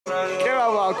Care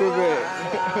about Kofi.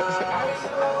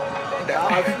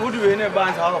 Who do you know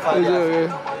about how to find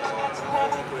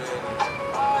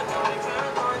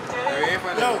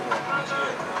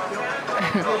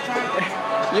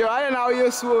Yo, I don't know how you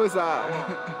swore, sir.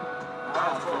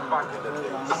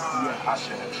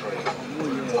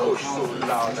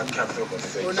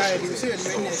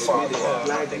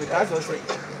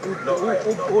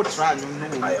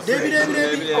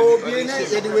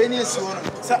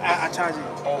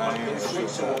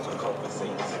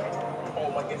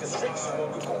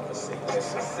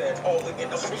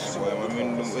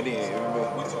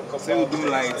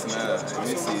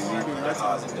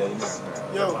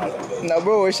 Now,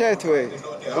 bro, we share to it.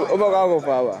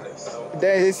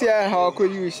 Then he said, how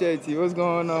could you share it? What's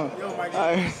going on?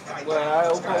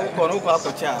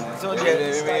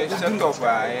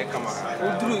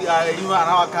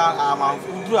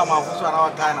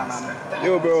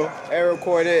 Yo, bro, I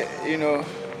recorded, you know.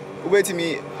 Wait to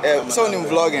me, someone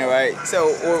vlogging, right?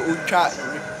 So we try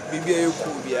be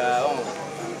cool, yeah.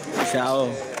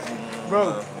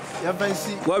 Bro,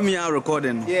 what me are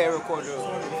recording? Yeah, recording.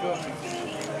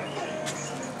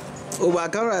 Oh,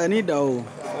 but I need that.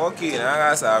 Okay, now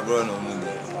that's our bro. No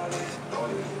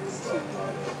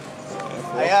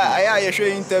I show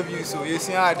interview, so you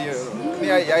see how they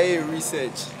I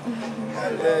research.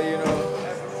 You know.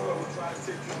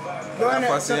 Okay.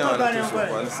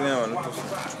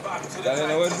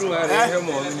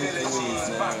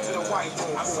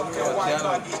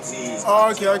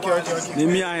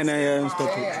 Me and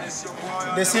stop it.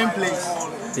 The same place.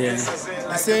 Yeah.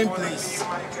 The same place.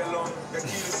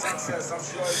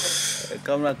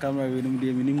 Camera, we don't do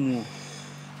anymore.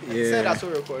 Yeah. Said that's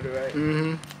all recorded, right?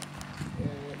 Mm-hmm.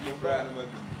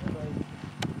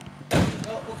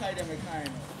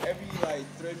 Every like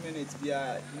 3 minutes,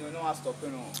 yeah, you know, no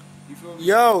stopping on.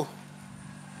 Yo,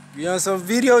 we on some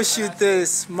video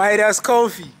shooters. Midas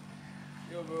Kofi,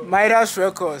 Midas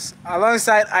Records,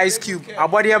 alongside Ice Cube.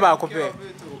 Abrantie about Kofi.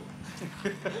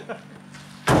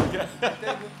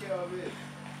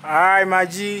 Alright, my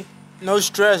G, no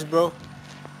stress, bro.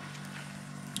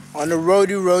 On the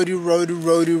roadie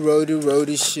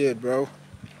shit, bro.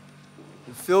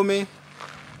 You feel me?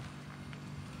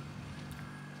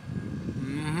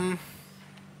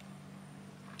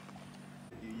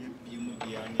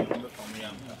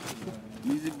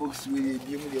 music box with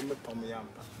you.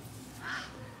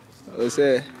 I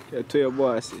say, you're to your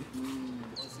boss.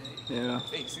 Yeah.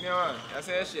 Hey, senior one, I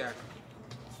say, Shaq.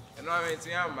 And I went to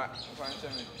Yamba.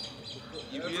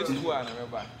 You used to one,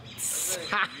 remember?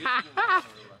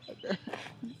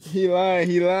 He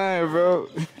lying, bro.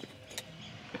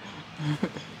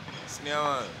 Senior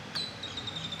one.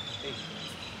 Hey.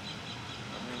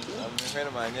 I'm a friend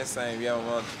of mine, yes, we have a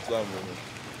month to 12 minutes.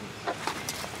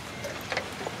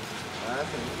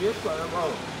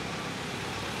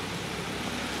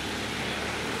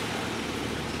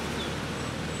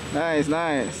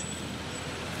 Nice.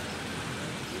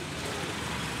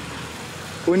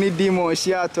 We need demo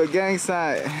shot to gang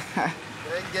side.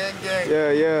 Gang.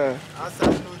 Yeah.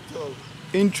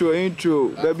 Intro.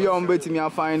 Baby, I'm betting me I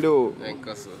find out.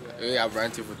 We have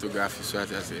Abrantie photography, so I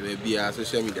say maybe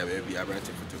social media, maybe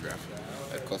Abrantie photography.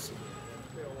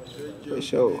 For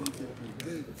sure.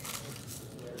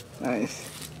 Nice.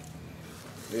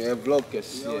 We have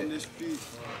vloggers We're on the street.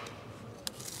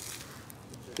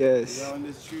 Yes. We're on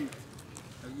the street.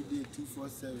 Every day,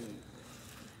 247.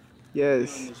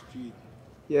 Yes. We're on the street.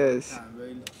 Yes.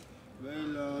 Very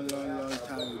long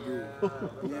time ago.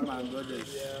 Me and my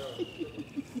brothers.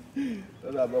 I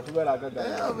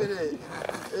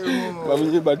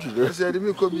said,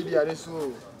 me comedian is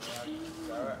so.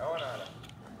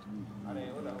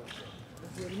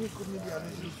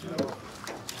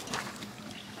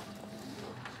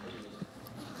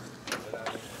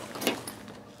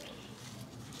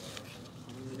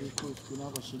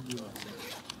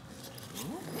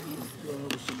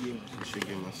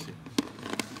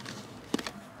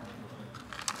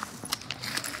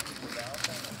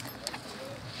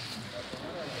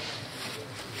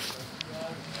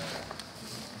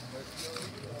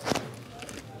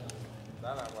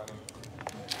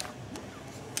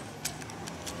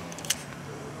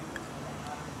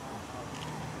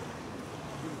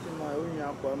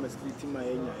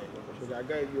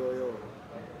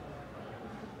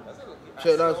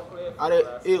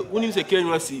 When you say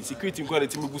KNUSC, security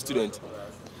quality Timubu student.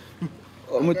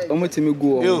 I'm to me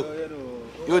go. Yo,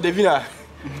 Devina.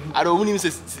 I don't want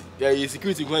to say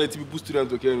security quality Timubu student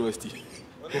to KNUSC.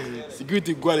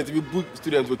 Security quality Timubu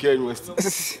student to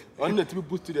KNUSC. On the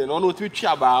Timubu student, on the Twitch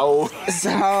about.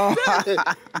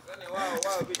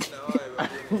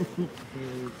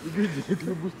 Security to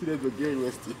be boosted to GYAI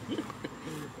University.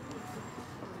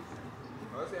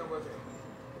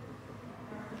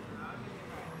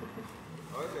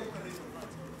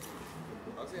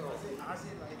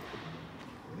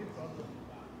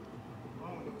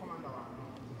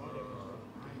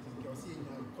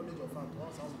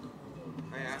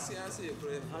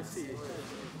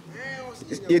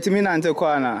 Yetimi nante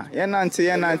kwa na. Ye nante.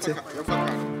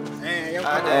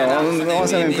 On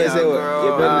se me pese we.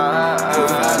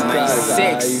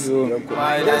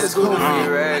 Midas Kofi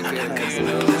record.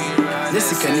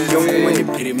 This is Kenny Young when you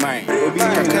pay mine.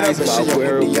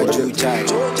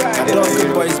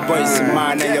 Boys,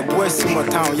 man, and your boys in my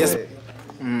town, yes.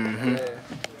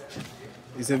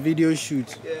 It's a video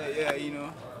shoot. Yeah, you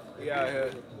know. We out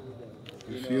here.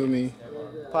 You feel me?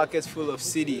 Pockets full of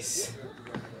cities.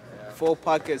 4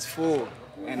 pockets full.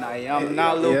 And I am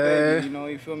not little baby, you know,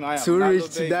 you feel me? I am Too not rich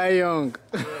little to baby. die young.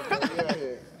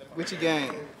 What you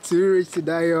gang? Too rich to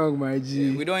die young, my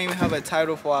G. We don't even have a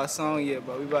title for our song yet,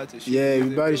 but we about to shoot. Yeah,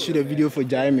 we about to shoot a video for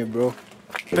GYAI, bro.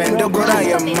 Bendo gora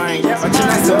ya mind. Yo,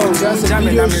 that's a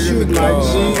video shoot, my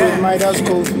G, with Midas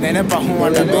Kofi. Nene pa hu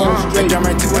wanda do.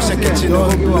 Ejame ti washa kitchen no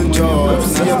blue job.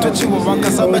 See you touch you wanka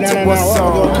so better what's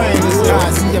up. Kind of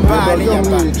stars, see your body,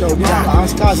 your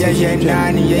back. Yeah,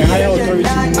 nani,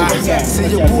 yeah. See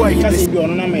you boy, you be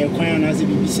on my coin as a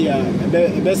BBC.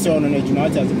 Best on an edge,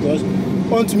 because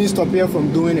want me stop here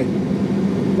from doing it.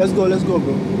 Let's go,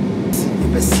 bro.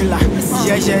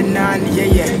 Yeah, nani,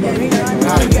 yeah.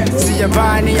 See your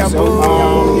body, your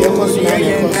boy.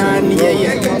 Yeah, nani,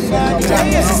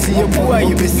 yeah. See your boy,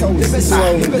 you be so.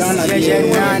 Yeah,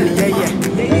 nani,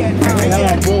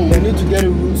 yeah. Bro, we need to get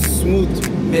it smooth.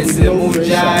 We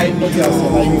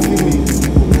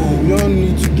don't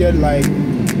need to get like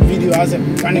video as a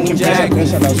panicking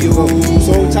pressure as well.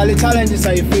 So challenges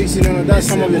are you facing, you know, that's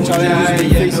some of the challenges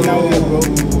you're facing out here, bro.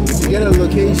 To get a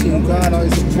location, God,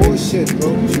 it's bullshit, bro.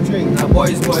 Straight.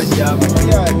 Boys, yeah.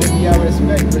 Yeah,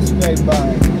 respect, but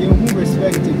you who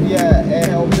respect it, yeah,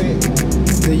 help it.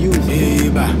 The youth.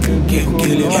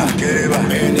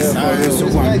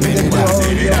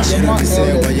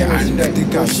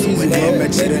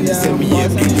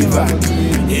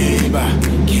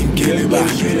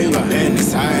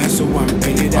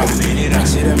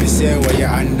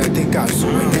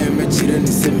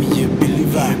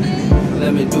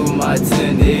 Let me do my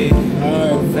thing, eh?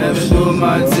 Let me do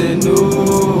my thing, no.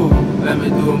 Let me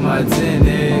do my thing,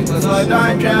 eh? Cause I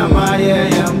don't try my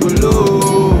young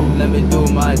blue. Let me do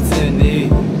my thing, eh?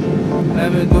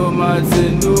 Let me do my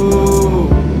thing, no.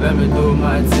 Let me do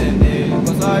my thing, eh?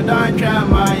 Cause I don't try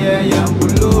my young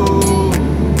blue.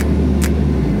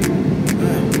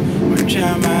 I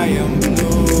try my young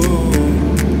blue.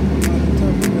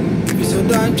 So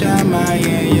don't try my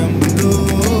young blue.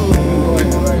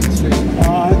 I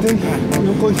think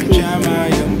you could try my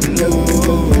young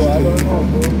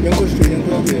blue.